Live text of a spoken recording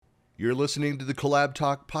You're listening to the Collab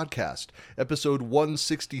Talk podcast, episode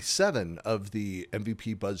 167 of the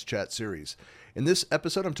MVP BuzzChat series. In this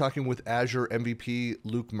episode, I'm talking with Azure MVP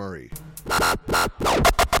Luke Murray.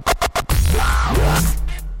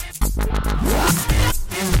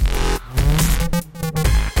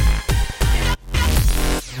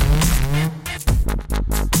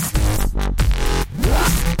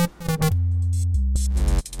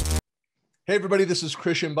 Hey everybody, this is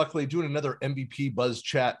Christian Buckley doing another MVP Buzz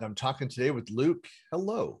Chat, and I'm talking today with Luke.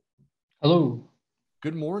 Hello. Hello.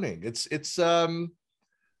 Good morning. It's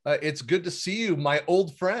good to see you, my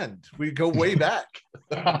old friend. We go way back.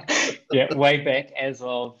 Yeah, way back as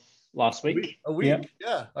of last week. A week.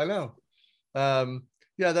 Yeah, I know.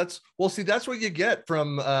 That's what you get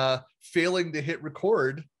from failing to hit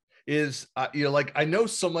record. Is I know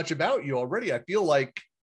so much about you already. I feel like,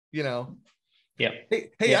 Yeah. Hey,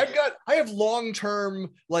 I have long-term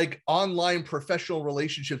online professional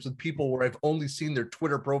relationships with people where I've only seen their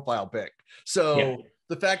Twitter profile pic. So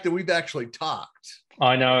the fact that we've actually talked.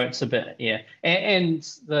 I know it's a bit, And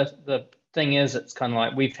the thing is, it's kind of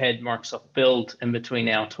like we've had Microsoft Build in between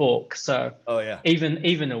our talk. So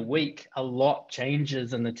even a week, a lot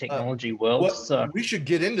changes in the technology world. So we should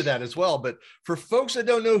get into that as well. But for folks that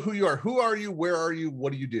don't know who you are you, where are you,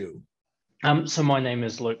 what do you do? So my name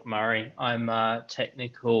is Luke Murray. I'm a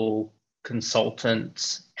technical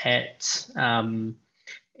consultant at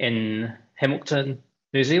in Hamilton,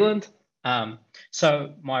 New Zealand.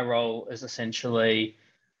 So my role is essentially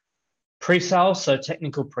pre-sales, so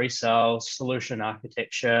technical pre-sales, solution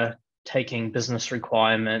architecture, taking business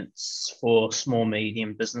requirements for small,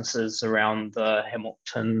 medium businesses around the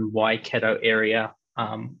Hamilton, Waikato area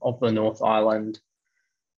of the North Island.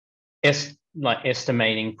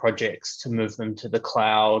 Estimating projects to move them to the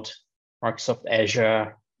cloud, Microsoft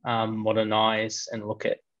Azure, modernize and look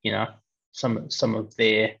at some of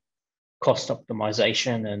their cost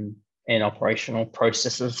optimization and operational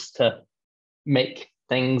processes to make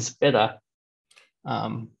things better.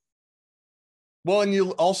 And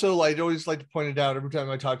you also, I'd always like to point it out every time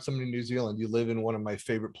I talk to somebody in New Zealand, you live in one of my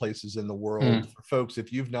favorite places in the world. For folks,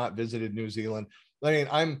 if you've not visited New Zealand,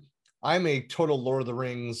 I'm a total Lord of the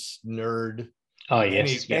Rings nerd. Oh,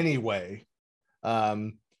 yes. Anyway.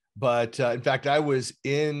 But in fact, I was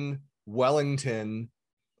in Wellington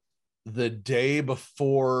the day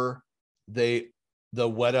before the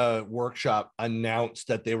Weta workshop announced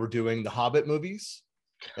that they were doing the Hobbit movies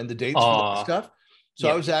and the dates for that stuff. So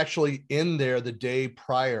I was actually in there the day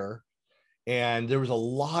prior, and there was a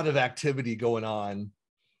lot of activity going on.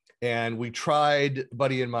 And we tried, a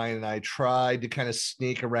buddy of mine and I tried to kind of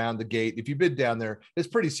sneak around the gate. If you've been down there, it's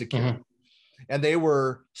pretty secure. Mm-hmm. And they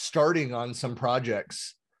were starting on some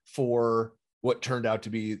projects for what turned out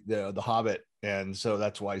to be the Hobbit. And so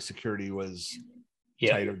that's why security was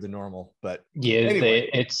tighter than normal. But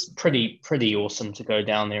anyway. It's pretty awesome to go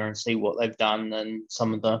down there and see what they've done and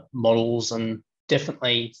some of the models, and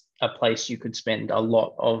definitely a place you could spend a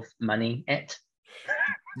lot of money at.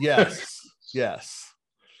 Yes.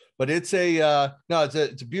 But it's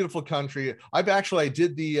it's a beautiful country. I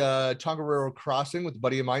did the Tongariro crossing with a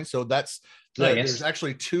buddy of mine. So there's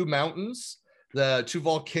actually two mountains, the two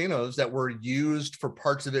volcanoes that were used for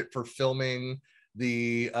parts of it for filming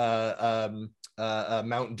the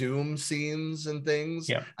Mount Doom scenes and things.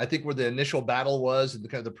 Yeah. I think where the initial battle was, and the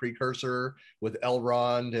kind of the precursor with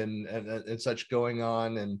Elrond and such going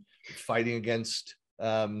on and fighting against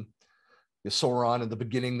Sauron at the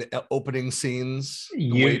beginning, the opening scenes,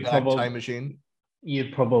 the way back time machine.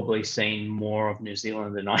 You've probably seen more of New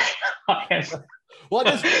Zealand than I have. Well,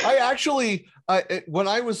 when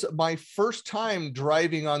I was my first time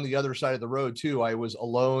driving on the other side of the road too, I was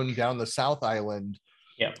alone down the South Island.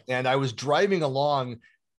 Yeah. And I was driving along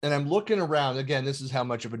and I'm looking around. Again, this is how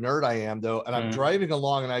much of a nerd I am though. And I'm driving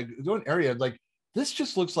along and I go an area like, this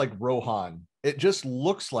just looks like Rohan. It just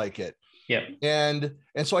looks like it. Yeah. And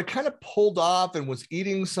so I kind of pulled off and was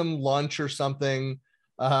eating some lunch or something.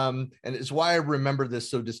 And it's why I remember this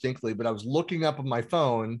so distinctly, but I was looking up on my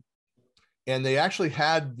phone and they actually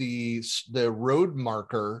had the road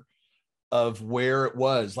marker of where it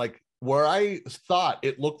was, like where I thought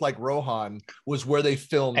it looked like Rohan was where they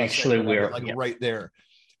filmed. Actually, right there.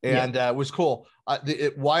 And it was cool.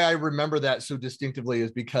 Why I remember that so distinctively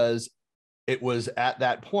is because it was at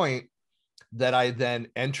that point that I then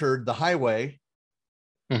entered the highway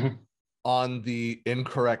on the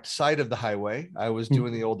incorrect side of the highway. I was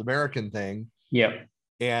doing the old American thing. Yeah.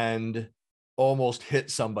 And almost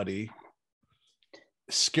hit somebody.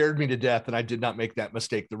 Scared me to death. And I did not make that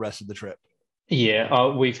mistake the rest of the trip. Yeah.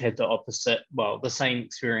 We've had the opposite. Well, the same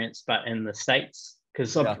experience, but in the States.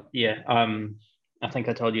 Because I think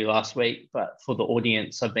I told you last week, but for the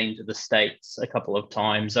audience, I've been to the States a couple of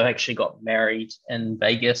times. I actually got married in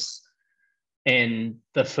Vegas, and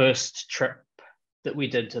the first trip that we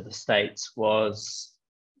did to the States was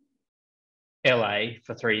LA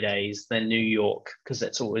for 3 days, then New York, because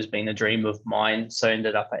that's always been a dream of mine. So I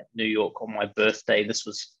ended up at New York on my birthday. This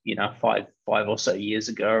was, five or so years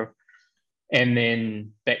ago. And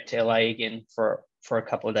then back to LA again for a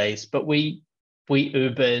couple of days. But we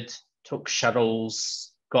Ubered, took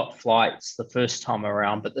shuttles, got flights the first time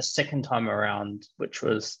around, but the second time around, which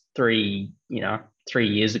was 3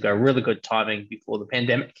 years ago, really good timing before the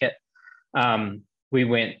pandemic hit, we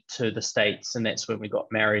went to the States, and that's when we got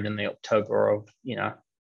married in the October of,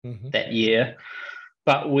 that year.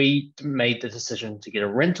 But we made the decision to get a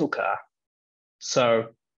rental car. So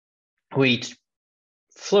we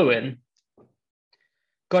flew in,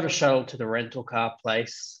 got a shuttle to the rental car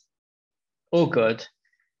place, all good.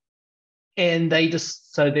 And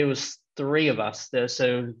so there was three of us there.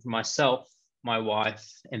 So myself, my wife,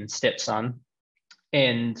 and stepson,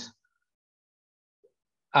 and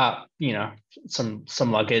some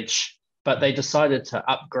luggage. But they decided to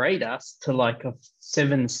upgrade us to like a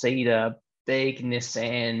 7-seater big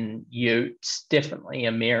Nissan Ute, definitely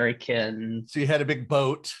American. So you had a big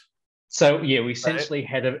boat. So yeah, we essentially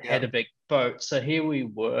had a big boat. So here we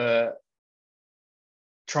were,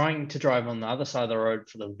 trying to drive on the other side of the road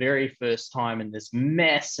for the very first time in this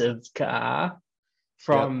massive car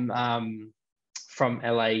from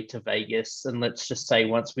LA to Vegas. And let's just say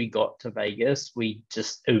once we got to Vegas, we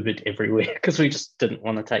just Ubered everywhere because we just didn't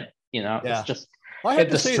want to take, it's just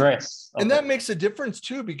stress. And that makes a difference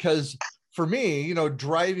too, because for me,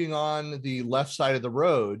 driving on the left side of the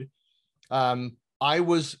road, I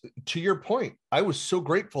was, to your point, I was so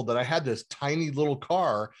grateful that I had this tiny little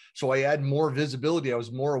car. So I had more visibility. I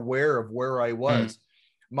was more aware of where I was.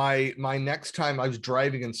 My next time I was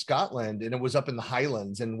driving in Scotland, and it was up in the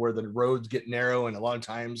Highlands, and where the roads get narrow and a lot of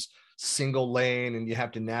times single lane, and you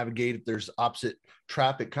have to navigate if there's opposite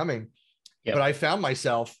traffic coming. Yep. But I found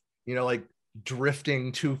myself, like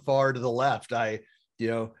drifting too far to the left. I,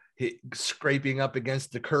 scraping up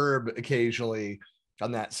against the curb occasionally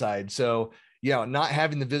on that side. So not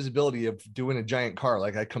having the visibility of doing a giant car,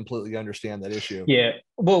 like I completely understand that issue. Yeah.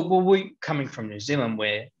 Well, we coming from New Zealand,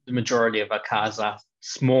 where the majority of our cars are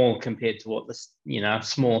small compared to what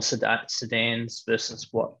small sedans versus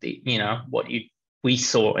what we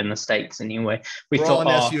saw in the States anyway. We're thought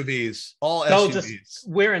all SUVs, all SUVs.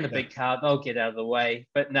 We're in a big car, they'll get out of the way,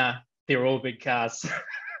 but nah, they're all big cars.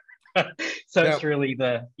 So it's really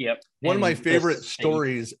one of my favorite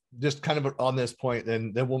stories, just kind of on this point,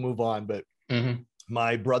 and then we'll move on. But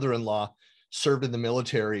my brother-in-law served in the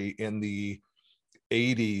military in the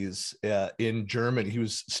 80s in Germany. He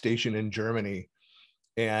was stationed in Germany,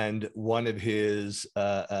 and one of his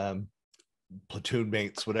platoon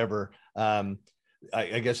mates, whatever,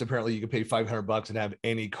 I guess apparently you could pay $500 and have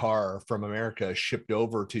any car from America shipped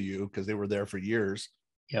over to you because they were there for years.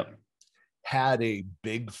 Yep. Had a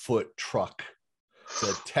Bigfoot truck. It's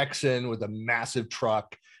a Texan with a massive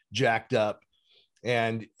truck jacked up.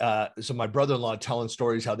 And so my brother-in-law telling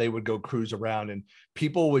stories how they would go cruise around, and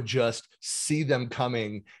people would just see them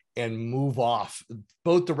coming and move off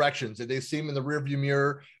both directions. If they see them in the rearview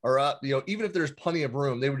mirror or up, even if there's plenty of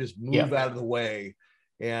room, they would just move out of the way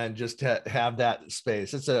and just have that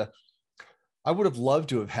space. I would have loved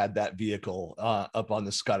to have had that vehicle up on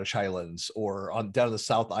the Scottish Highlands or down in the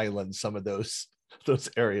South Island, some of those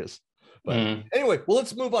areas. But anyway, well,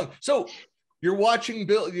 let's move on. So you're watching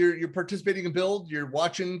Build, you're participating in Build, you're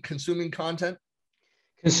watching, consuming content?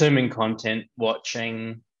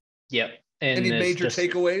 Watching. Yep. And any major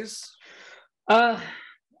takeaways?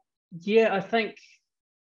 Yeah, I think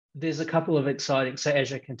there's a couple of exciting. So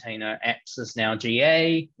Azure Container Apps is now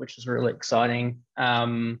GA, which is really exciting.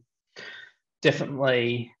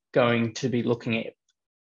 Definitely going to be looking at,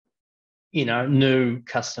 new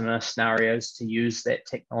customer scenarios to use that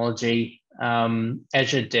technology.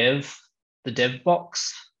 Azure Dev, the dev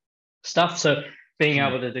box stuff. So being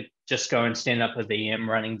able to just go and stand up a VM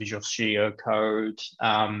running Visual Studio Code,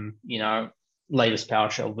 latest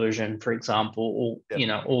PowerShell version, for example,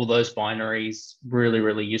 all those binaries, really,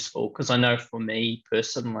 really useful. Because I know for me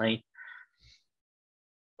personally,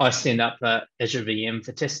 I stand up a Azure VM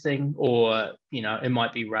for testing, or, it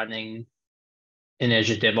might be running an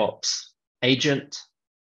Azure DevOps agent.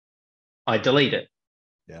 I delete it.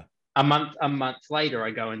 Yeah. A month later, I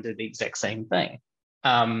go and do the exact same thing.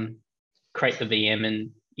 Create the VM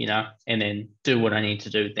and then do what I need to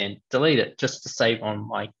do, then delete it, just to save on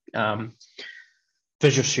my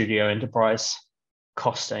Visual Studio Enterprise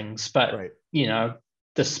costings. But,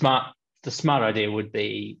 the smart the smart idea would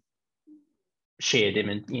be shared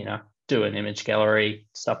image, do an image gallery,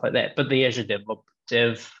 stuff like that. But the Azure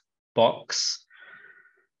Dev box,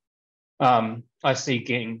 I see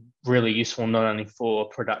getting really useful not only for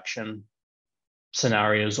production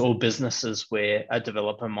scenarios or businesses where a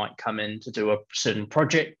developer might come in to do a certain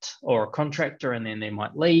project or a contractor and then they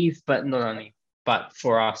might leave, but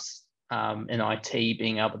for us in IT,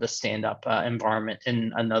 being able to stand up an environment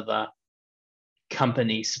in another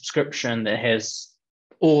company subscription that has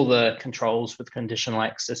all the controls with conditional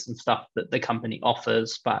access and stuff that the company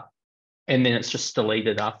offers, and then it's just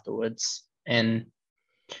deleted afterwards. And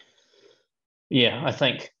yeah, I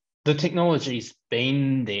think the technology's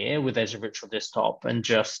been there with Azure Virtual Desktop and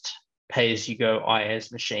just pay-as-you-go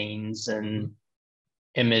IaaS machines and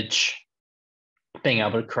being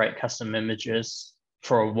able to create custom images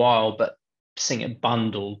for a while, but seeing it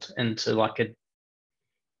bundled into like a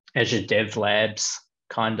Azure Dev Labs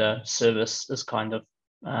kind of service is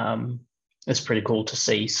it's pretty cool to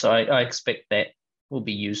see. So I expect that will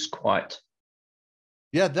be used quite.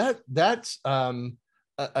 Yeah, that's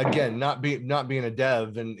again, not being a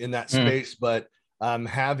dev in that space, but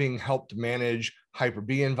having helped manage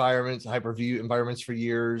Hyper-V environments, Hyper-V environments for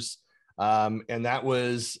years. And that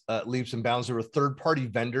was leaps and bounds. There were third-party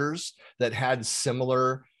vendors that had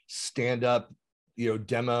similar stand-up,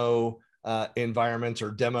 demo environments,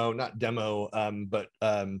 or not demo,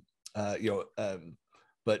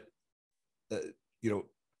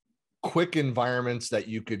 quick environments that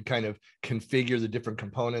you could kind of configure the different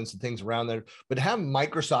components and things around there, but have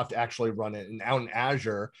Microsoft actually run it out in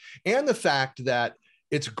Azure. And the fact that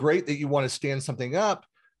it's great that you want to stand something up,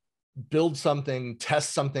 build something,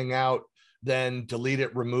 test something out, then delete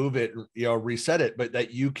it, remove it, reset it, but that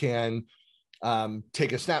you can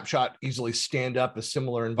take a snapshot, easily stand up a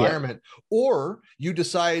similar environment, or you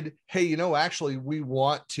decide, hey, actually we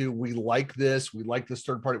like this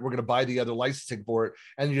third party, we're going to buy the other licensing for it,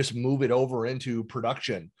 and you just move it over into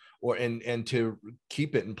production and to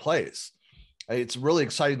keep it in place. It's really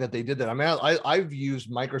exciting that they did that. I mean, I've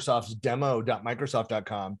used Microsoft's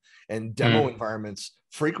demo.microsoft.com and demo environments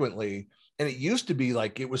frequently. And it used to be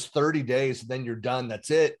like, it was 30 days, and then you're done.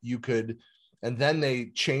 That's it. And then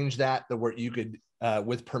they changed that where you could,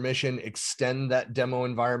 with permission, extend that demo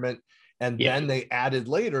environment. And then they added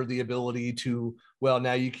later the ability to,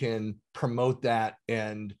 now you can promote that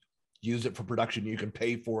and use it for production. You can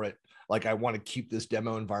pay for it. Like, I want to keep this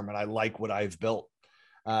demo environment. I like what I've built.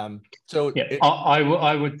 I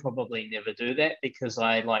would probably never do that because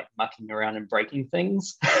I like mucking around and breaking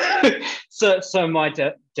things. so my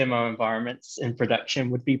demo environments in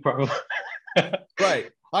production would be probably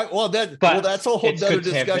right. That's a whole other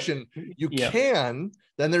discussion. You can,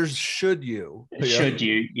 then there's should you. Should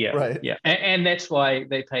you, yeah. Right. Yeah. And that's why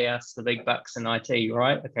they pay us the big bucks in IT,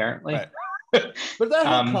 right? Apparently. Right. But that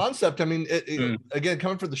whole concept, I mean, again,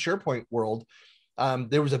 coming from the SharePoint world,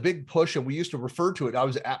 there was a big push, and we used to refer to it. I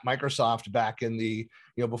was at Microsoft back in the,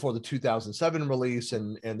 before the 2007 release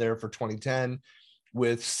and there for 2010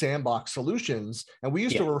 with sandbox solutions. And we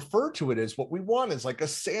used to refer to it as what we want is like a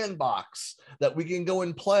sandbox that we can go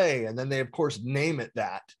and play. And then they, of course, name it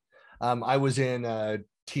that. I was in a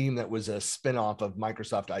team that was a spinoff of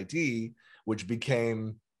Microsoft IT, which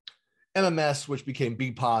became MMS, which became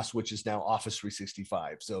BPOS, which is now Office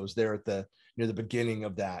 365. So it was there at near the beginning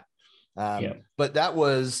of that. But that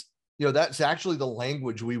was, that's actually the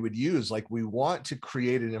language we would use. Like, we want to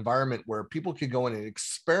create an environment where people can go in and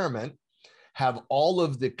experiment, have all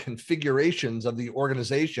of the configurations of the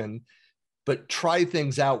organization, but try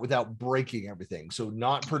things out without breaking everything. So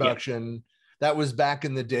not production. That was back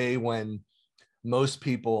in the day when most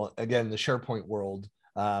people, again, the SharePoint world,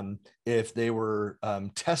 if they were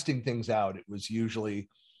testing things out, it was usually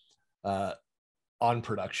on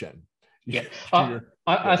production.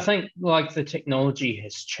 I think like the technology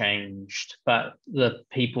has changed, but the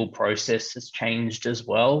people process has changed as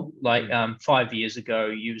well. Like 5 years ago,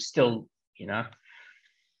 you still,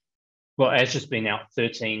 Azure's been out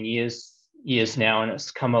 13 years now, and it's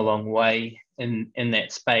come a long way in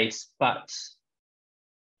that space. But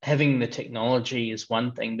having the technology is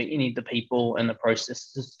one thing, but you need the people and the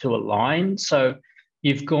processes to align. So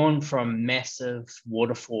you've gone from massive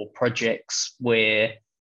waterfall projects where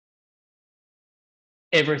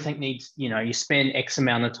everything needs, you spend X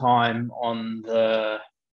amount of time on the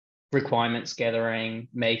requirements gathering,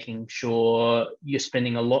 making sure you're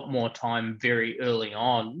spending a lot more time very early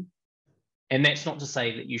on. And that's not to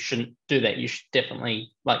say that you shouldn't do that. You should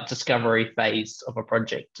definitely, like, discovery phase of a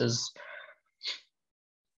project is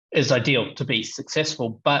ideal to be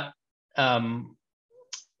successful. But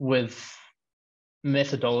with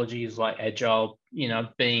methodologies like Agile,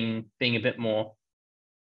 being a bit more,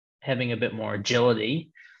 having a bit more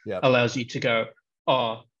agility Yeah. allows you to go,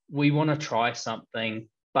 oh, we want to try something,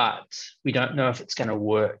 but we don't know if it's going to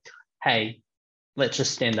work. Hey, let's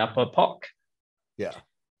just stand up a POC, Yeah.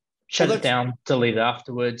 shut it down, delete it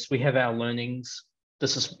afterwards. We have our learnings.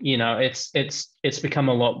 This is, it's become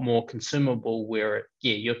a lot more consumable where,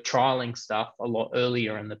 you're trialing stuff a lot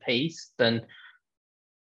earlier in the piece than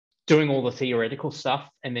doing all the theoretical stuff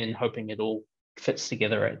and then hoping it all fits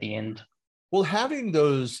together at the end. Well, having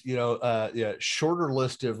those, shorter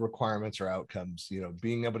list of requirements or outcomes,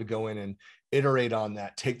 being able to go in and iterate on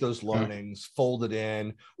that, take those learnings, fold it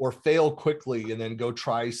in, or fail quickly and then go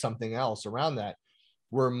try something else around that.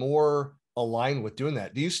 We're more aligned with doing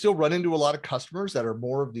that. Do you still run into a lot of customers that are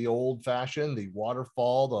more of the old fashioned, the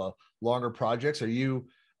waterfall, the longer projects? Are you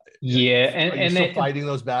still fighting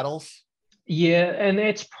those battles? Yeah, and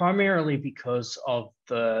that's primarily because of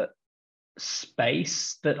the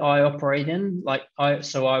space that I operate in.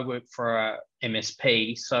 So I work for a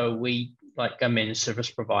MSP, so we like a managed service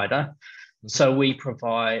provider. Mm-hmm. So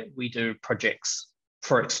we do projects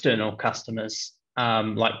for external customers,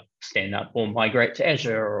 like stand up or migrate to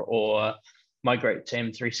Azure or migrate to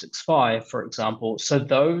M365, for example. So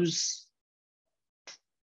those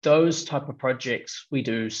type of projects, we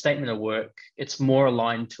do statement of work. It's more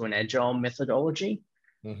aligned to an agile methodology.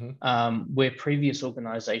 Mm-hmm. Where previous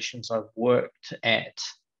organizations I've worked at,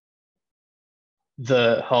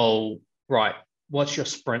 the whole, right, what's your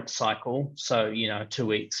sprint cycle? So,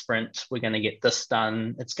 2-week sprint, we're going to get this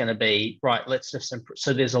done. It's going to be, right, let's just improve.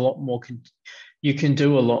 So there's a lot more, you can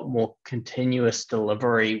do a lot more continuous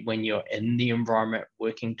delivery when you're in the environment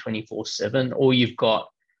working 24/7, or you've got,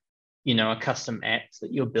 a custom app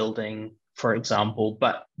that you're building, for example.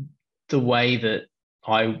 But the way that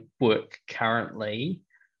I work currently,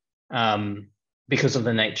 because of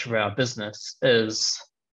the nature of our business, is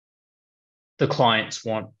the clients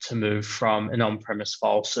want to move from an on-premise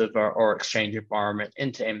file server or Exchange environment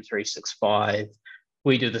into M365.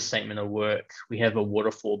 We do the statement of work. We have a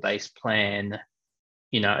waterfall-based plan.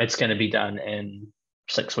 It's going to be done in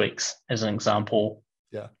 6 weeks, as an example.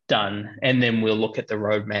 Yeah. Done. And then we'll look at the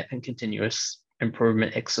roadmap and continuous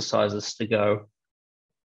improvement exercises to go,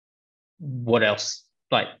 what else?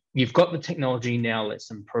 Like, you've got the technology now,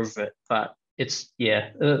 let's improve it. But it's,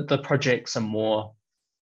 the projects are more,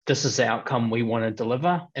 this is the outcome we want to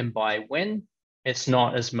deliver and by when. It's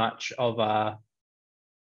not as much of a,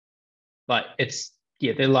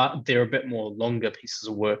 they're a bit more longer pieces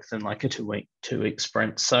of work than like a 2-week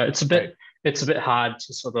sprint. So it's a bit hard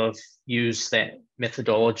to sort of use that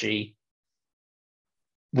methodology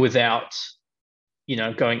without,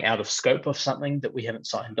 going out of scope of something that we haven't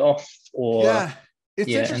signed off. Or it's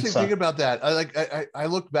interesting thinking about that. I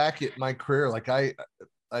look back at my career, like I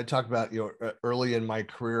talk about, early in my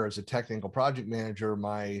career as a technical project manager,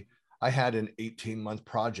 I had an 18-month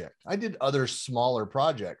project. I did other smaller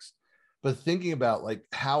projects, but thinking about like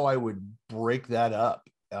how I would break that up,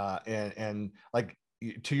 and like,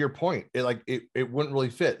 to your point, it wouldn't really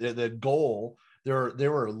fit the goal. There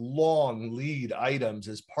were long lead items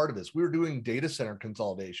as part of this. We were doing data center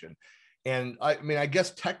consolidation. And I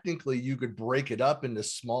guess technically you could break it up into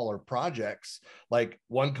smaller projects. Like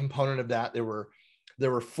one component of that, there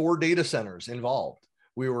were 4 data centers involved.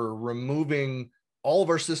 We were removing all of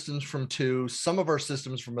our systems from 2, some of our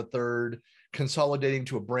systems from a 3rd, consolidating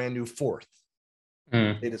to a brand new 4th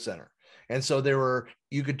data center. And so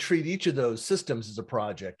you could treat each of those systems as a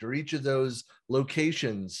project, or each of those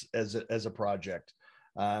locations as a project.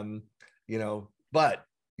 But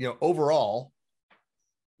overall,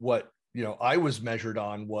 what I was measured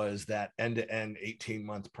on was that end-to-end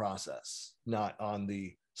 18-month process, not on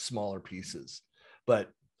the smaller pieces.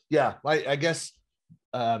 But I guess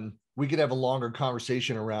we could have a longer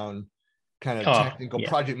conversation around kind of technical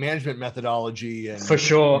project management methodology and for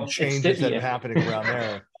sure and changes that are happening around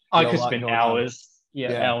there. I could spend hours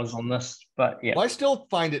on this, but Well, I still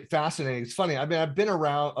find it fascinating. It's funny. I've been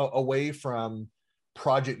around away from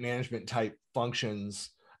project management type functions,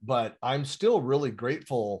 but I'm still really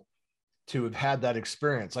grateful to have had that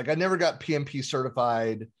experience. Like, I never got PMP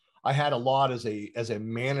certified. I had a lot as a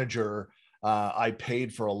manager. I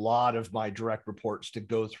paid for a lot of my direct reports to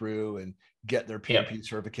go through and get their PMP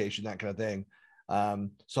certification, that kind of thing.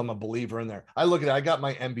 So I'm a believer in there. I look at it, I got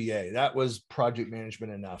my MBA. That was project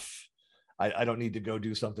management enough. I don't need to go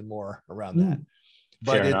do something more around that.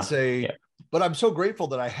 But but I'm so grateful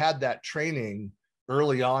that I had that training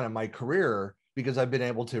early on in my career, because I've been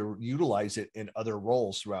able to utilize it in other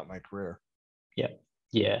roles throughout my career.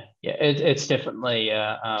 It's definitely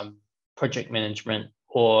project management,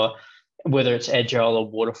 or whether it's agile or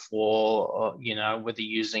waterfall, or whether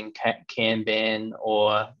using Kanban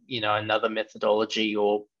or another methodology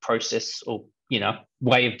or process or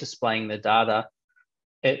way of displaying the data,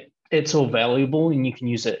 it's all valuable and you can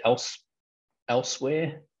use it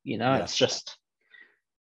elsewhere. Yeah.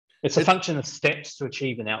 It's a function of steps to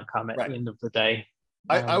achieve an outcome at the end of the day.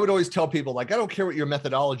 I would always tell people, like, I don't care what your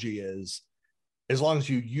methodology is, as long as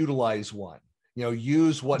you utilize one.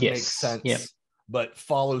 Use what makes sense, but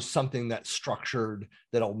follow something that's structured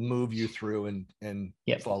that'll move you through and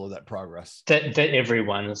follow that progress. That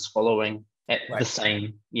everyone is following at the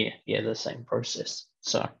same, the same process.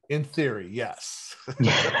 So in theory, yes.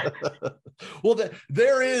 Well,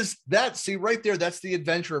 there is that. See right there, that's the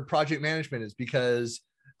adventure of project management, is because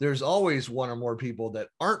there's always one or more people that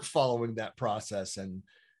aren't following that process, and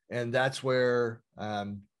that's where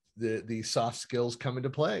the soft skills come into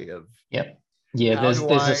play.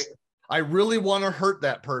 I really want to hurt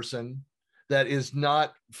that person that is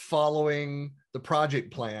not following the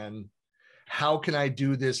project plan. How can I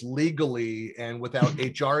do this legally and without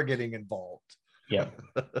HR getting involved?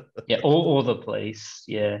 Or the police.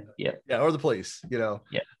 Or the police.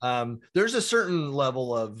 There's a certain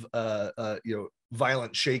level of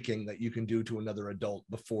violent shaking that you can do to another adult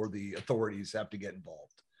before the authorities have to get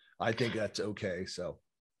involved. I think that's okay. So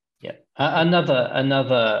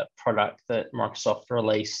another product that Microsoft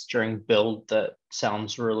released during build that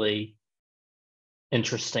sounds really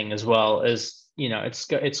interesting as well is,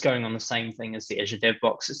 it's going on the same thing as the Azure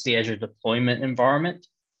DevBox. It's the Azure deployment environment.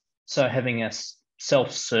 So having a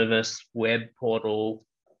self-service web portal,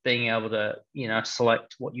 being able to,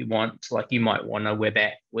 select what you want. Like you might want a web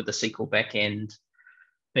app with a SQL backend,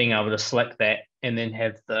 being able to select that and then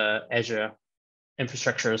have the Azure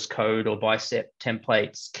infrastructure as code or bicep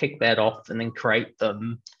templates, kick that off and then create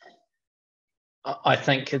them. I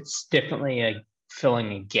think it's definitely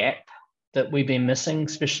filling a gap that we've been missing,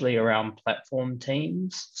 especially around platform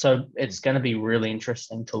teams. So it's going to be really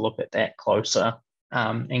interesting to look at that closer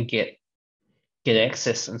and get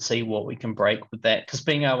access and see what we can break with that. Because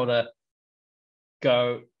being able to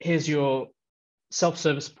go, here's your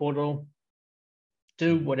self-service portal,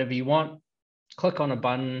 do whatever you want, click on a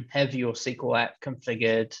button, have your SQL app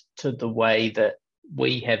configured to the way that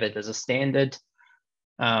we have it as a standard,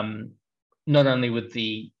 not only with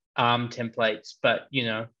the ARM templates, but,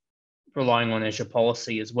 relying on Azure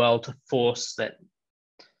policy as well to force that,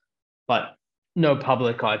 but no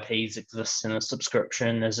public IPs exist in a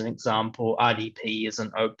subscription, as an example. RDP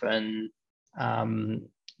isn't open. TLS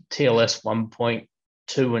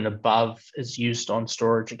 1.2 and above is used on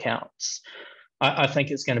storage accounts. I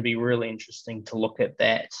think it's going to be really interesting to look at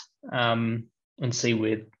that and see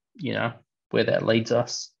where that leads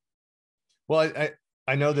us. Well,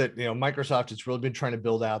 I know that Microsoft has really been trying to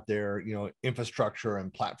build out their infrastructure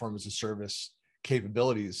and platform as a service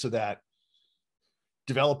capabilities so that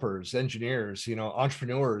developers, engineers,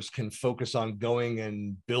 entrepreneurs can focus on going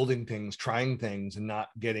and building things, trying things, and not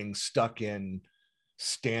getting stuck in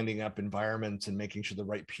standing up environments and making sure the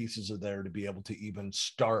right pieces are there to be able to even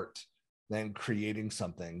start then creating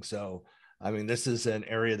something. So, I mean, this is an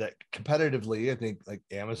area that competitively, I think, like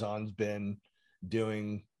Amazon's been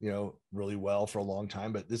doing, really well for a long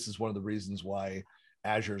time, but this is one of the reasons why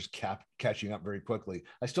Azure's catching up very quickly.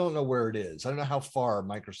 I still don't know where it is. I don't know how far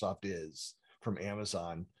Microsoft is from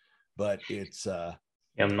Amazon, but it's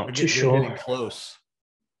I'm not too sure. Getting close.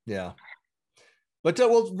 Yeah. But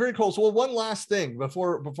well, very cool. So, one last thing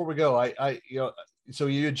before we go, so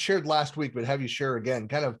you had shared last week, but have you share again,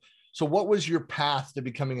 kind of. So what was your path to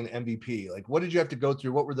becoming an MVP? Like, what did you have to go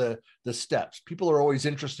through? What were the steps? People are always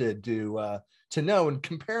interested to know and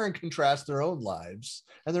compare and contrast their own lives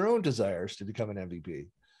and their own desires to become an MVP.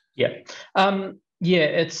 Yeah.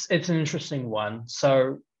 It's an interesting one.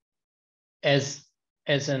 So as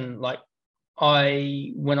in, like,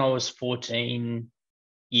 when I was 14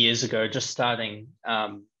 years ago, just starting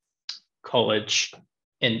college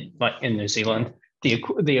in New Zealand,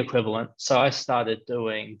 the equivalent. So I started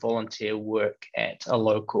doing volunteer work at a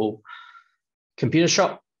local computer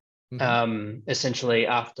shop, essentially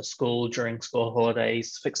after school, during school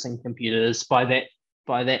holidays, fixing computers. By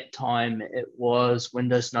that time, it was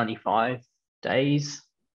Windows 95 days,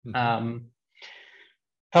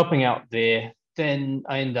 helping out there. Then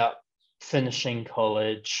I ended up finishing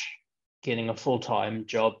college, getting a full-time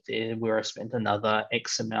job there where I spent another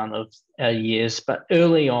X amount of years. But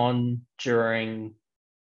early on, during,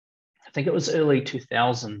 I think it was early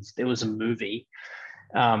 2000s, there was a movie.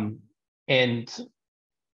 And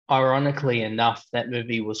ironically enough, that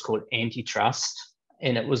movie was called Antitrust,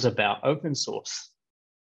 and it was about open source.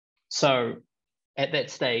 So at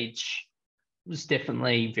that stage, was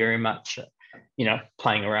definitely very much,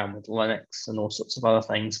 playing around with Linux and all sorts of other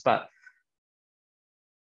things. But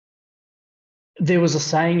there was a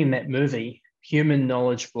saying in that movie, human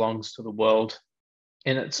knowledge belongs to the world.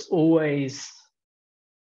 And it's always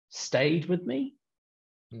stayed with me.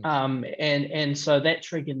 And so that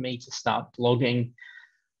triggered me to start blogging,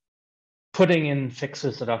 putting in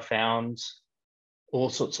fixes that I found, all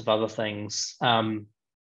sorts of other things.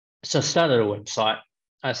 So I started a website,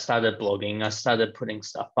 I started blogging, I started putting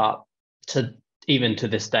stuff up. To even to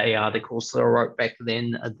this day, articles that I wrote back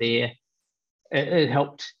then are there. It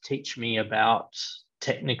helped teach me about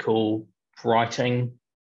technical writing.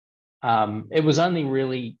 It was only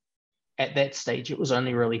really, at that stage, it was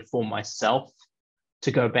only really for myself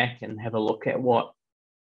to go back and have a look at what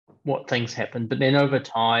things happened. But then over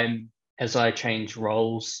time, as I changed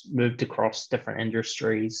roles, moved across different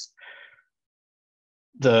industries,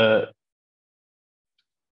 it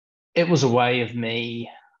was a way of me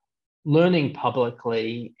learning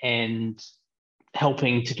publicly and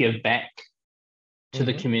helping to give back to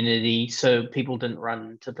the community, so people didn't run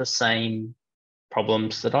into the same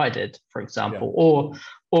problems that I did, for example.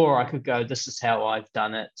 Or I could go, this is how I've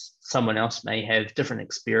done it. Someone else may have different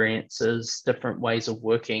experiences, different ways of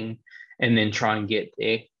working, and then try and get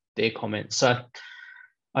their comments. So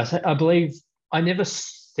I believe I never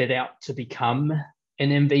set out to become an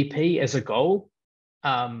MVP as a goal,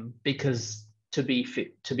 because to be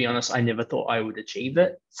honest, I never thought I would achieve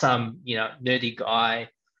it. Some nerdy guy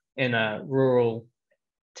in a rural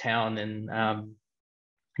town in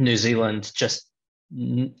New Zealand,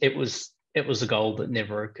 it was a goal that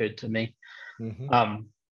never occurred to me.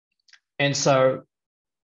 And so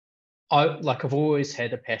I've always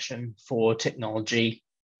had a passion for technology.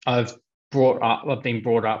 I've been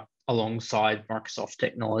brought up alongside Microsoft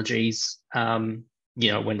technologies,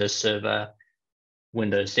 Windows Server,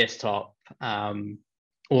 Windows Desktop,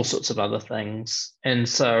 all sorts of other things. And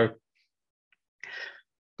so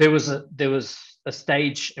there was a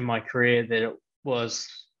stage in my career that I was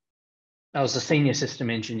a senior system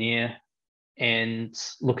engineer and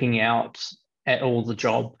looking out at all the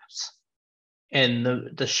jobs, and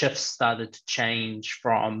the shifts started to change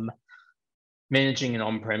from managing an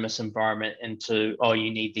on-premise environment into,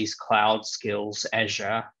 you need these cloud skills,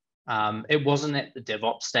 Azure. It wasn't at the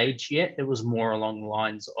DevOps stage yet. It was more along the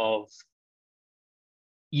lines of,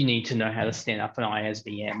 you need to know how to stand up an IaaS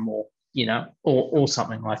VM or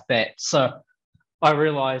something like that. So I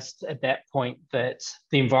realized at that point that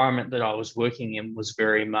the environment that I was working in was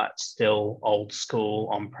very much still old school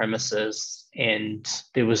on premises, and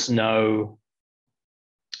there was due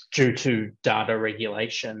to data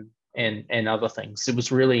regulation and other things, there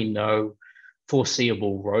was really no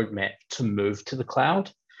foreseeable roadmap to move to the cloud.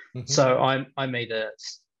 So I made a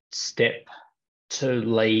step to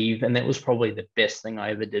leave, and that was probably the best thing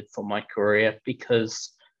I ever did for my career,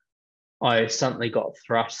 because I suddenly got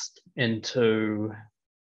thrust into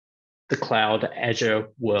the cloud Azure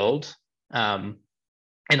world, and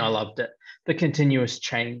I loved it. The continuous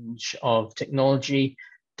change of technology,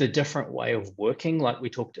 the different way of working, like we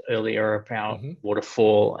talked earlier about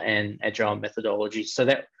waterfall and agile methodology. So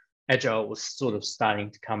that agile was sort of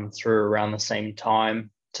starting to come through around the same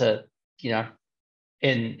time to,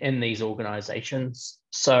 in these organizations.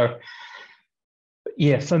 So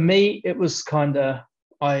yeah, for me, it was kind of,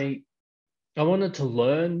 I wanted to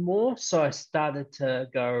learn more. So I started to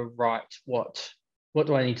go, right, what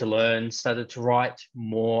do I need to learn? Started to write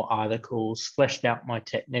more articles, fleshed out my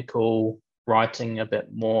technical writing a bit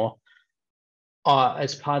more.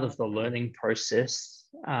 As part of the learning process,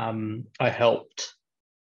 I help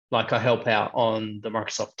out on the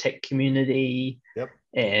Microsoft Tech community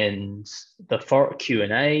and the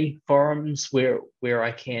Q&A forums where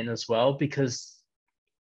I can as well, because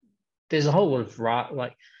there's a whole lot of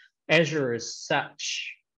Azure is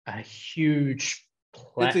such a huge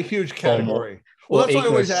platform. It's a huge category. Well, that's why I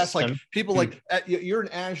always ask, people you're an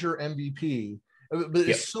Azure MVP, but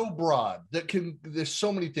it's so broad there's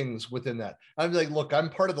so many things within that. I'm like, look, I'm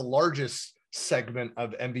part of the largest segment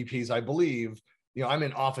of MVPs, I believe. I'm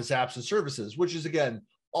in Office Apps and Services, which is, again,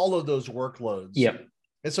 all of those workloads.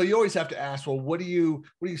 And so you always have to ask, well, what do you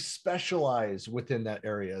specialize within that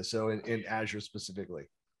area? So in Azure specifically.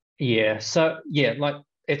 Yeah. So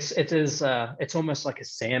it's almost like a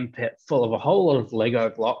sandpit full of a whole lot of Lego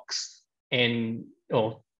blocks, being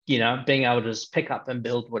able to just pick up and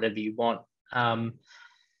build whatever you want.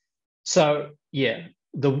 So yeah,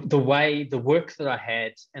 the work that I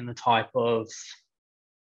had and the type of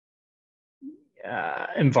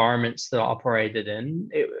environments that I operated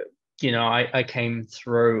in, I came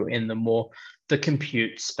through in the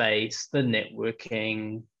compute space, the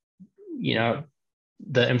networking,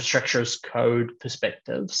 the infrastructure as code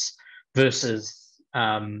perspectives versus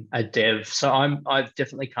a dev. So I've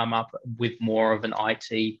definitely come up with more of an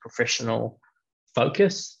IT professional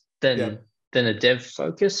focus Yeah. than a dev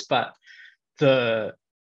focus, but the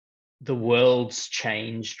world's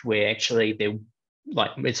changed where actually they're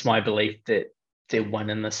like, it's my belief that they're one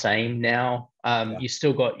and the same now. Yeah. You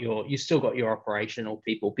still got your operational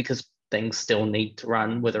people because things still need to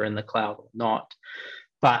run whether in the cloud or not.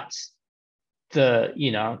 But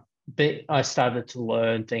I started to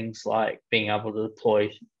learn things like being able to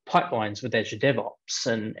deploy pipelines with Azure DevOps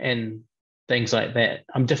and things like that.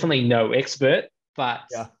 I'm definitely no expert, but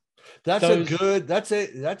Yeah. That's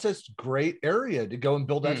a great area to go and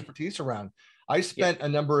build expertise around. I spent a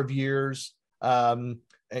number of years,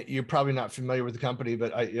 you're probably not familiar with the company,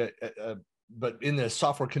 but in the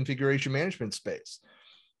software configuration management space.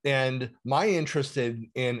 And my interest in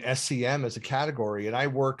SCM as a category, and I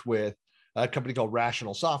worked with a company called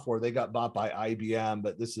Rational Software. They got bought by IBM,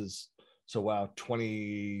 but this is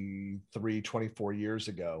 24 years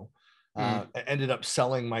ago. I ended up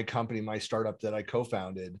selling my company, my startup that I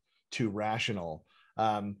co-founded, to Rational.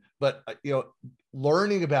 But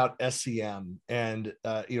learning about SCM and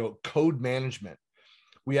code management,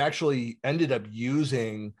 we actually ended up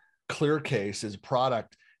using ClearCase as a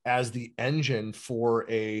product as the engine for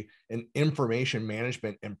an information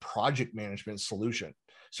management and project management solution.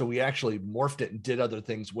 So we actually morphed it and did other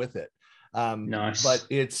things with it. Nice.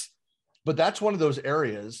 But that's one of those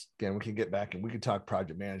areas. Again, we can get back and we could talk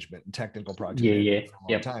project management and technical project management for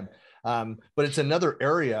a long time. But it's another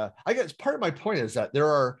area. I guess part of my point is that there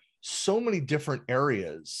are so many different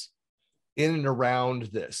areas in and around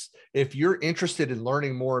this. If you're interested in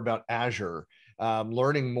learning more about Azure,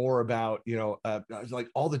 learning more about like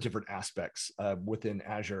all the different aspects within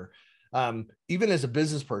Azure, even as a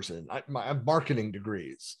business person, I have marketing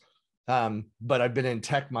degrees, but I've been in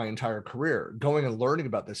tech my entire career, going and learning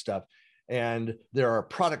about this stuff. And there are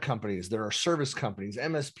product companies, there are service companies,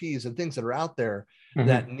 MSPs, and things that are out there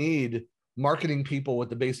that need marketing people with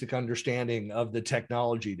the basic understanding of the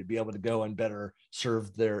technology to be able to go and better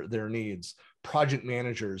serve their needs. Project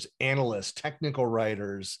managers, analysts, technical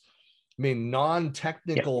writers,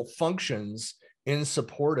 non-technical functions in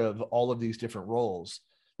support of all of these different roles.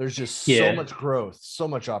 There's just so much growth, so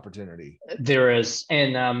much opportunity. There is.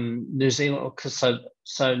 And New Zealand,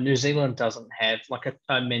 so New Zealand doesn't have, like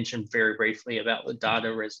I mentioned very briefly about the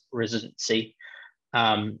data residency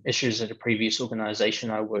issues at a previous organization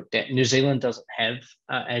I worked at. New Zealand doesn't have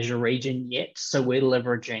Azure region yet. So we're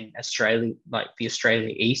leveraging Australia, like the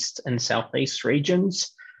Australia East and Southeast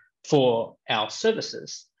regions for our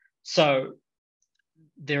services. So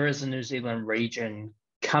there is a New Zealand region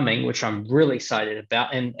coming, which I'm really excited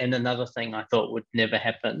about, and another thing I thought would never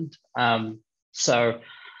happen.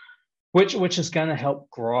 Which is going to help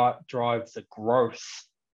drive the growth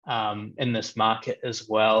in this market as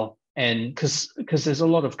well, and because there's a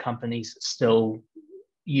lot of companies still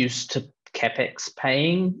used to capex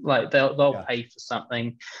paying, like they'll pay for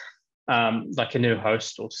something like a new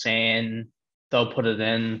host or SAN, they'll put it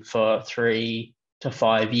in for 3 to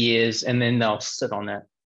 5 years, and then they'll sit on it.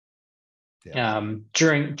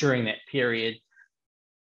 During that period,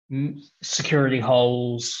 security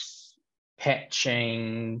holes,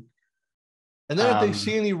 patching, and then if they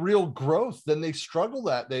see any real growth, then they struggle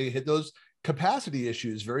they hit those capacity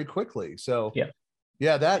issues very quickly. So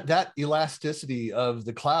that elasticity of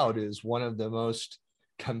the cloud is one of the most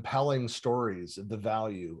compelling stories of the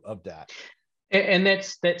value of that. And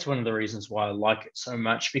that's one of the reasons why I like it so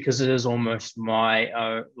much, because it is almost my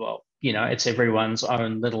own, it's everyone's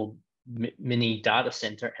own little mini data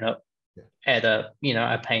center at a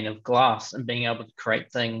pane of glass, and being able to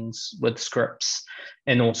create things with scripts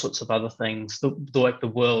and all sorts of other things.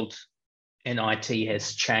 The world in IT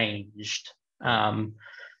has changed a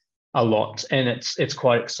lot, and it's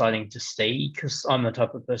quite exciting to see, because I'm the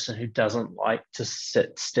type of person who doesn't like to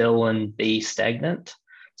sit still and be stagnant.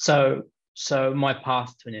 So my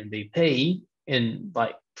path to an MVP,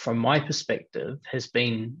 from my perspective, has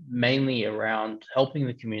been mainly around helping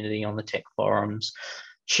the community on the tech forums,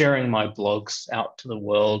 sharing my blogs out to the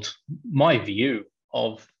world, my view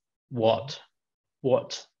of what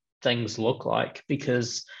things look like,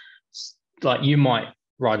 because like you might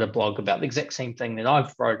write a blog about the exact same thing that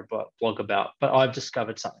I've wrote a blog about, but I've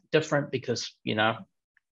discovered something different because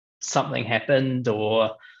something happened,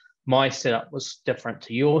 or my setup was different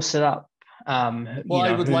to your setup.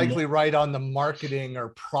 I would likely write on the marketing or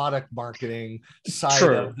product marketing side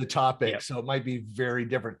of the topic. So it might be very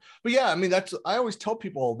different. But I always tell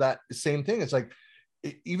people that same thing. It's like,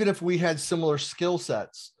 even if we had similar skill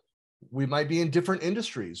sets, we might be in different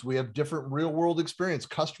industries. We have different real world experience,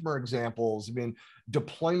 customer examples. I mean,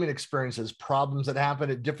 deployment experiences, problems that happen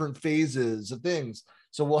at different phases of things.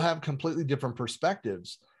 So we'll have completely different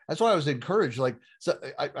perspectives. That's why I was encouraged. Like, so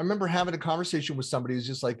I remember having a conversation with somebody who's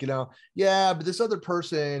just like, yeah, but this other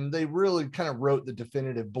person, they really kind of wrote the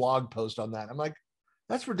definitive blog post on that. I'm like,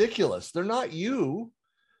 that's ridiculous. They're not you.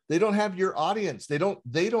 They don't have your audience. They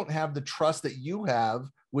don't have the trust that you have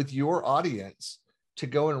with your audience to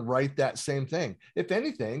go and write that same thing. If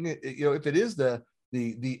anything, if it is the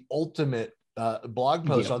ultimate blog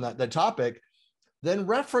post on that topic, then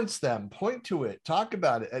reference them, point to it, talk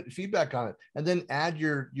about it, feedback on it, and then add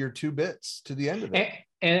your 2 bits to the end of it.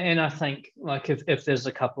 And I think, like, if there's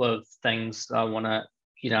a couple of things I want to,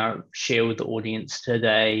 share with the audience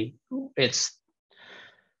today, it's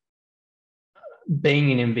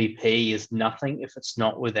being an MVP is nothing if it's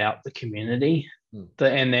not without the community.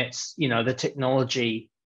 And that's, the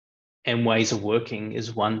technology and ways of working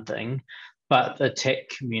is one thing, but the tech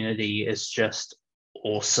community is just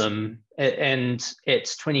awesome, and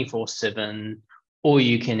it's 24/7, all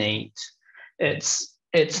you can eat.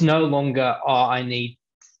 It's no longer, I need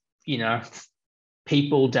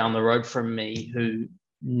people down the road from me who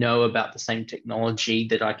know about the same technology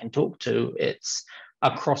that I can talk to. It's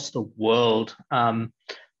across the world.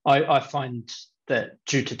 I find that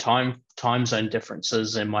due to time zone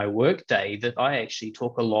differences in my workday, that I actually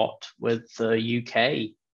talk a lot with the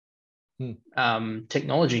UK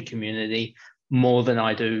technology community more than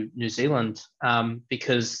I do New Zealand,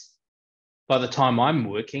 because by the time I'm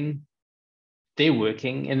working, they're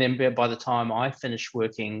working, and then by the time I finish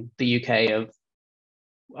working, the UK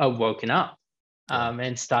have woken up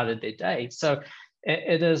and started their day. So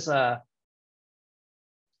it is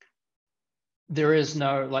there is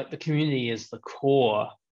no, like, the community is the core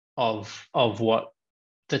of what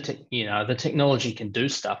the technology can do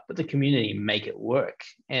stuff, but the community make it work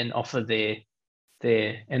and offer their,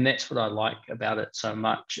 and that's what I like about it so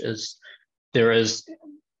much, is there is,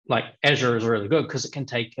 like, Azure is really good because it can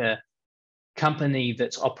take a company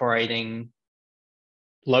that's operating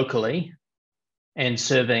locally and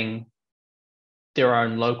serving their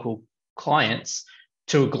own local clients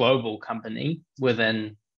to a global company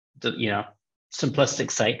within the, simplistic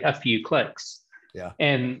sake, a few clicks. Yeah.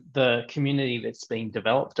 And the community that's being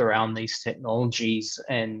developed around these technologies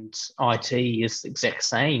and IT is the exact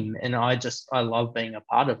same. And I love being a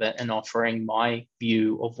part of it and offering my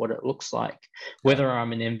view of what it looks like, whether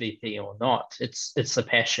I'm an MVP or not. It's the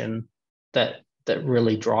passion that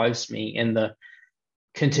really drives me, and the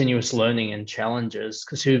continuous learning and challenges,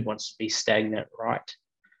 because who wants to be stagnant, right?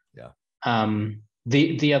 Yeah.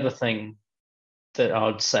 The other thing that I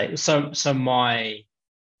would say, so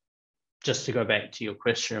just to go back to your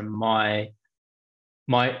question, my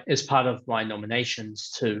as part of my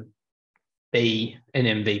nominations to be an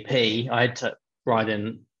MVP, I had to write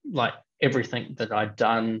in, like, everything that I'd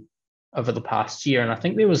done over the past year, and I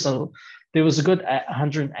think there was a good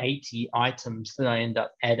 180 items that I ended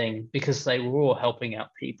up adding because they were all helping out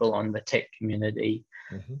people on the tech community.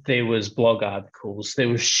 Mm-hmm. There was blog articles, there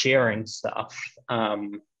was sharing stuff,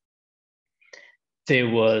 there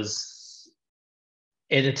was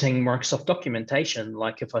editing Microsoft documentation.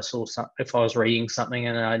 Like, if I was reading something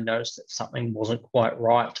and I noticed that something wasn't quite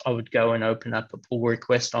right, I would go and open up a pull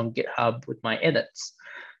request on GitHub with my edits.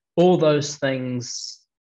 All those things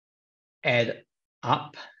add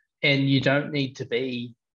up, and you don't need to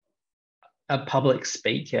be a public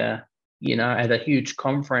speaker, at a huge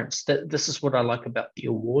conference. This is what I like about the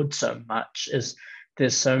award so much, is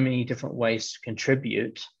there's so many different ways to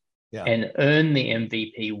contribute and earn the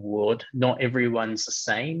MVP award. Not everyone's the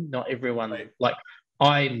same. Not everyone, like,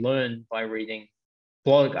 I learn by reading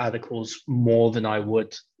blog articles more than I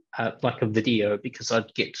would like a video, because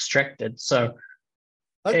I'd get distracted. So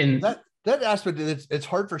that aspect, it's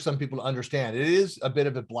hard for some people to understand. It is a bit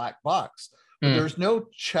of a black box, but there's no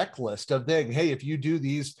checklist of thing. Hey, if you do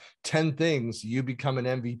these 10 things, you become an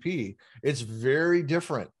MVP. It's very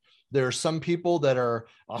different. There are some people that are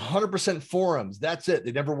 100% forums. That's it.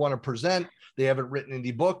 They never want to present. They haven't written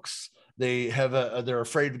any books. They're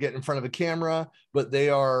afraid to get in front of a camera, but they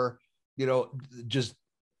are, just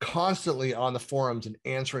constantly on the forums and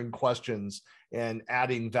answering questions and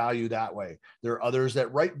adding value that way. There are others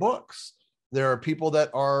that write books. There are people that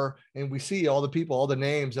are, and we see all the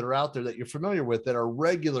names that are out there that you're familiar with that are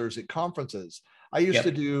regulars at conferences. I used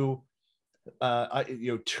to do,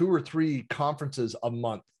 2 or 3 conferences a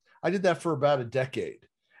month. I did that for about a decade.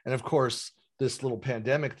 And of course, this little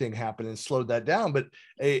pandemic thing happened and slowed that down, but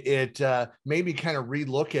it made me kind of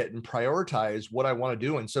relook at and prioritize what I want to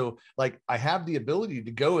do. And so, like, I have the ability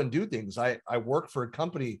to go and do things. I work for a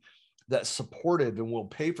company that's supportive and will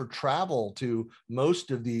pay for travel to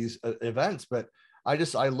most of these events. But I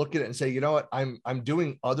look at it and say, you know what, I'm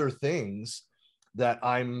doing other things that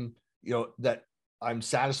that I'm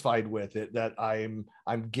satisfied with it, that I'm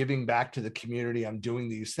giving back to the community. I'm doing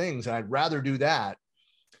these things, and I'd rather do that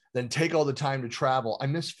than take all the time to travel. I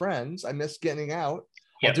miss friends. I miss getting out.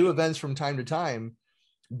 I'll do events from time to time,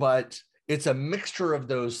 but it's a mixture of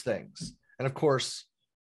those things. And of course,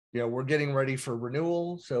 we're getting ready for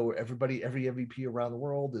renewal. So every MVP around the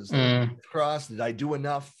world is crossed. Did I do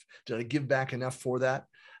enough? Did I give back enough for that?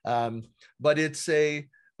 But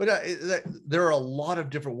there are a lot of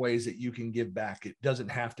different ways that you can give back. It doesn't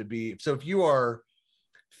have to be. So if you are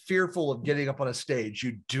fearful of getting up on a stage,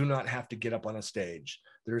 you do not have to get up on a stage.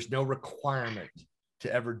 There's no requirement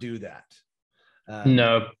to ever do that.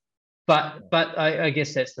 No, but I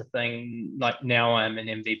guess that's the thing. Like, now I'm an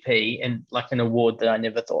MVP, and like an award that I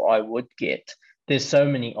never thought I would get. There's so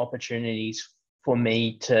many opportunities for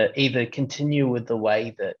me to either continue with the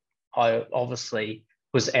way that I obviously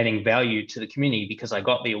was adding value to the community because I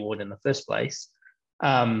got the award in the first place.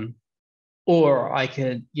 Or I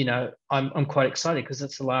could, I'm quite excited because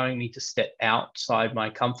it's allowing me to step outside my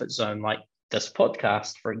comfort zone. Like this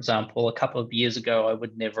podcast, for example, a couple of years ago, I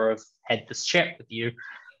would never have had this chat with you.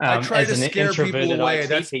 I try to scare people away.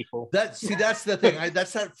 That's the thing.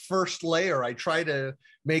 That's that first layer. I try to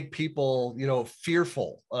make people,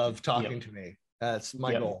 fearful of talking to me. That's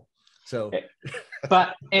my goal. So,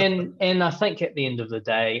 but I think at the end of the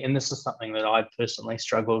day, and this is something that I personally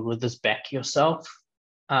struggled with, is back yourself.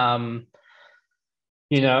 You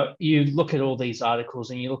look at all these articles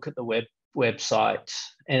and you look at the website,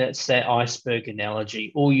 and it's that iceberg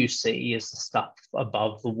analogy. All you see is the stuff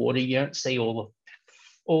above the water. You don't see all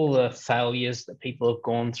the failures that people have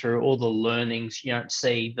gone through, all the learnings. You don't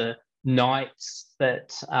see the nights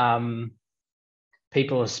that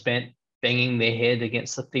people have spent banging their head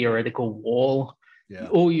against the theoretical wall. Yeah.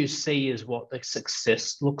 All you see is what the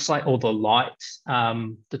success looks like, or the light,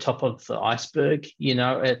 the top of the iceberg.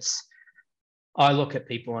 I look at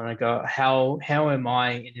people and I go, how am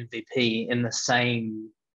I an MVP in the same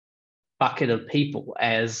bucket of people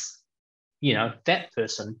as, that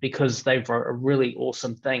person? Because they've wrote a really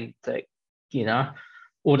awesome thing that,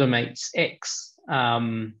 automates X.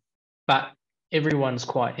 But everyone's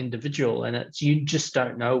quite individual, and you just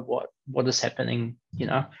don't know what is happening,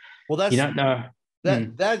 Well, you don't know.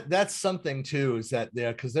 That's something too, is that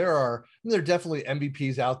because there are definitely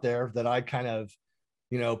MVPs out there that I kind of,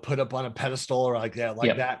 put up on a pedestal or like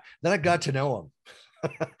that. Then I got to know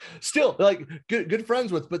them. Still like good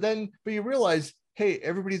friends with, but you realize, hey,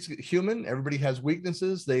 everybody's human. Everybody has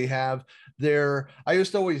weaknesses. They have I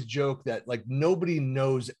used to always joke that like nobody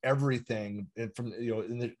knows everything from,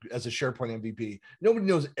 as a SharePoint MVP, nobody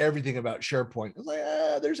knows everything about SharePoint. It's like,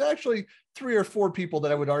 there's actually 3 or 4 people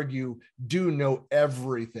that I would argue do know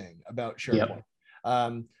everything about SharePoint.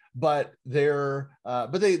 But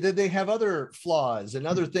they have other flaws and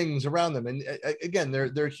other things around them. And again,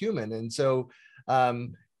 they're human. And so, I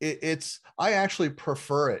actually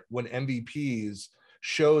prefer it when MVPs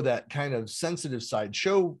show that kind of sensitive side,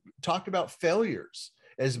 talk about failures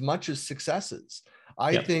as much as successes.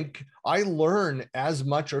 I think I learn as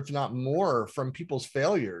much, or if not more, from people's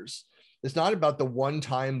failures. It's not about the one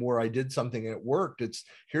time where I did something and it worked. It's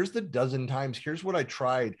here's the dozen times. Here's what I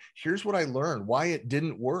tried. Here's what I learned, why it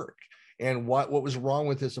didn't work, and what was wrong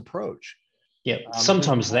with this approach. Yeah.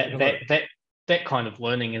 Sometimes that kind of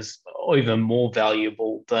learning is even more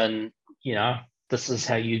valuable than, this is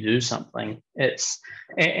how you do something.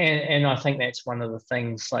 And I think that's one of the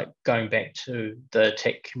things, like going back to the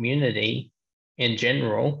tech community in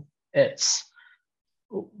general,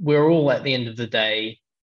 we're all at the end of the day,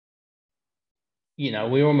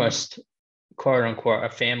 we're almost quote unquote a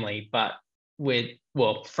family, but we're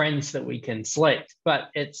friends that we can select, but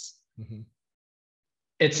it's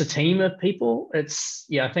a team of people.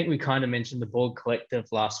 I think we kind of mentioned the Borg Collective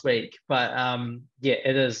last week, but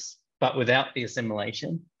it is, but without the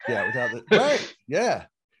assimilation. Yeah, without the right. Yeah.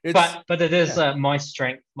 But it is my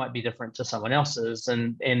strength might be different to someone else's,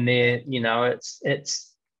 and there,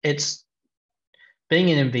 it's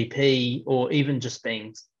being an MVP, or even just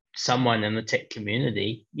being someone in the tech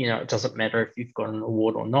community. It doesn't matter if you've got an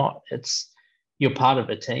award or not. You're part of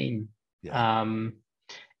a team.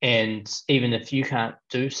 And even if you can't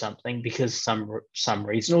do something because some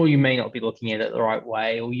reason, or you may not be looking at it the right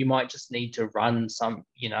way, or you might just need to run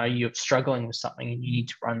you're struggling with something and you need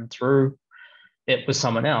to run through it with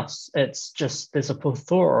someone else. It's just, there's a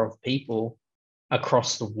plethora of people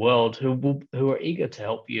across the world who are eager to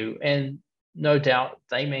help you, and no doubt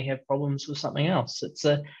they may have problems with something else. It's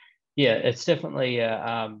definitely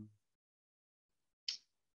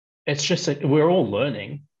it's just we're all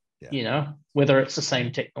learning, Yeah. whether it's the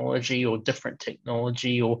same technology or different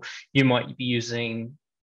technology, or you might be using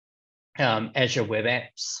Azure Web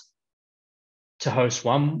Apps to host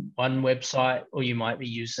one website, or you might be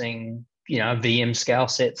using VM scale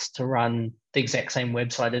sets to run the exact same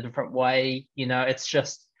website a different way. It's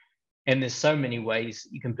just, and there's so many ways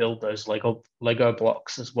you can build those Lego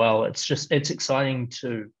blocks as well. It's exciting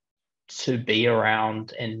to be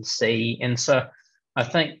around and see. And so I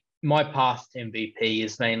think my path to MVP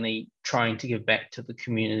is mainly trying to give back to the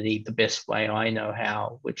community the best way I know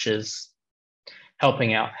how, which is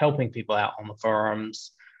helping people out on the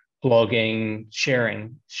forums, blogging,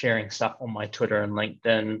 sharing stuff on my Twitter and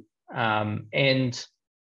LinkedIn, and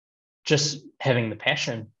just having the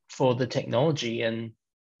passion for the technology and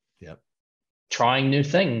trying new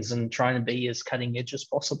things and trying to be as cutting edge as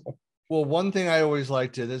possible. Well, one thing I always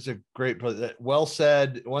like to, this is a great, well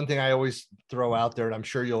said. One thing I always throw out there, and I'm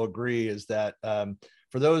sure you'll agree, is that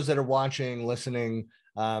for those that are watching, listening,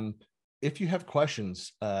 if you have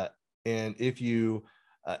questions and if you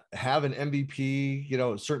have an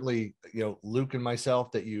MVP, certainly, Luke and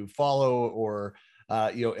myself that you follow or,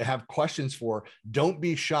 have questions for, don't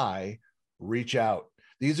be shy, reach out.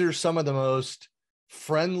 These are some of the most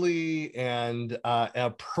friendly and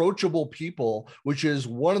approachable people, which is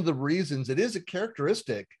one of the reasons it is a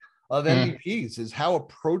characteristic of MVPs is how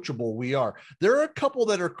approachable we are. There are a couple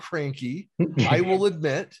that are cranky, I will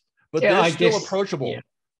admit, but they're still approachable. Yeah.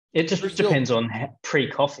 It just depends on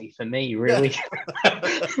pre-coffee for me, really.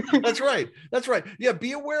 Yeah. That's right. Yeah,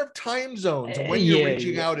 be aware of time zones when you're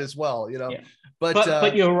reaching out as well, Yeah.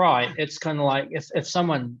 But you're right. It's kind of like if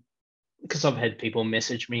someone, because I've had people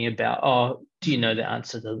message me about, do you know the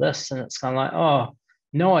answer to this? And it's kind of like, oh,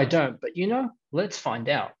 no, I don't. But let's find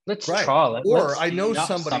out. Let's trial it. Or I know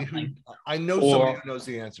somebody who knows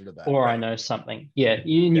the answer to that. Or I know something. Yeah,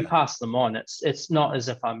 you pass them on. It's not as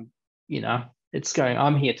if I'm, it's going,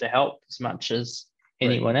 I'm here to help as much as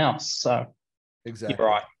anyone else. So exactly. You're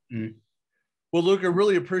right. Well, Luke, I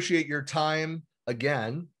really appreciate your time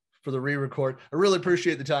again for the re-record. I really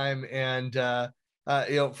appreciate the time. And for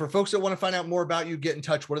folks that want to find out more about you, get in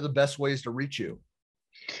touch. What are the best ways to reach you?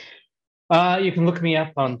 You can look me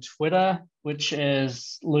up on Twitter, which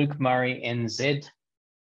is Luke Murray NZ.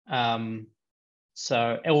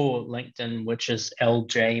 Or LinkedIn, which is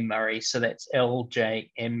LJ Murray. So that's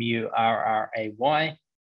LJMURRAY.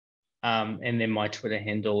 And then my Twitter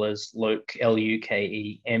handle is Luke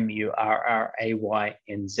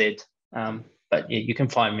LUKEMURRAYNZ. But yeah, you can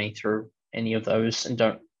find me through any of those, and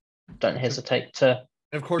don't hesitate to.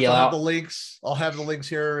 And of course, I'll have the links. I'll have the links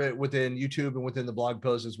here within YouTube and within the blog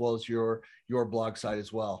post, as well as your blog site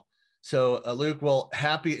as well. So, Luke,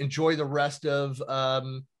 enjoy the rest of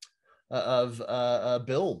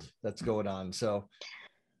build that's going on. So,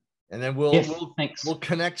 and then we'll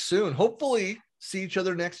connect soon. Hopefully, see each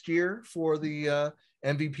other next year for the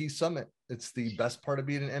MVP Summit. It's the best part of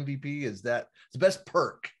being an MVP is that it's the best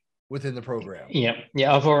perk within the program. Yeah.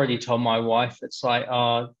 I've already told my wife. It's like,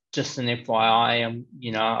 just an FYI,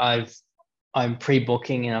 I'm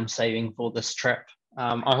pre-booking and I'm saving for this trip.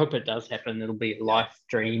 I hope it does happen. It'll be a life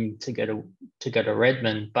dream to go to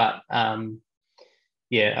Redmond. But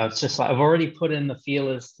it's just like I've already put in the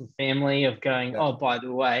feelers to the family of going. Oh, by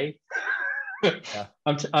the way,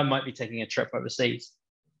 I might be taking a trip overseas.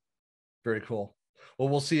 Very cool. Well,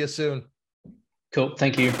 we'll see you soon. Cool.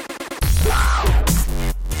 Thank you.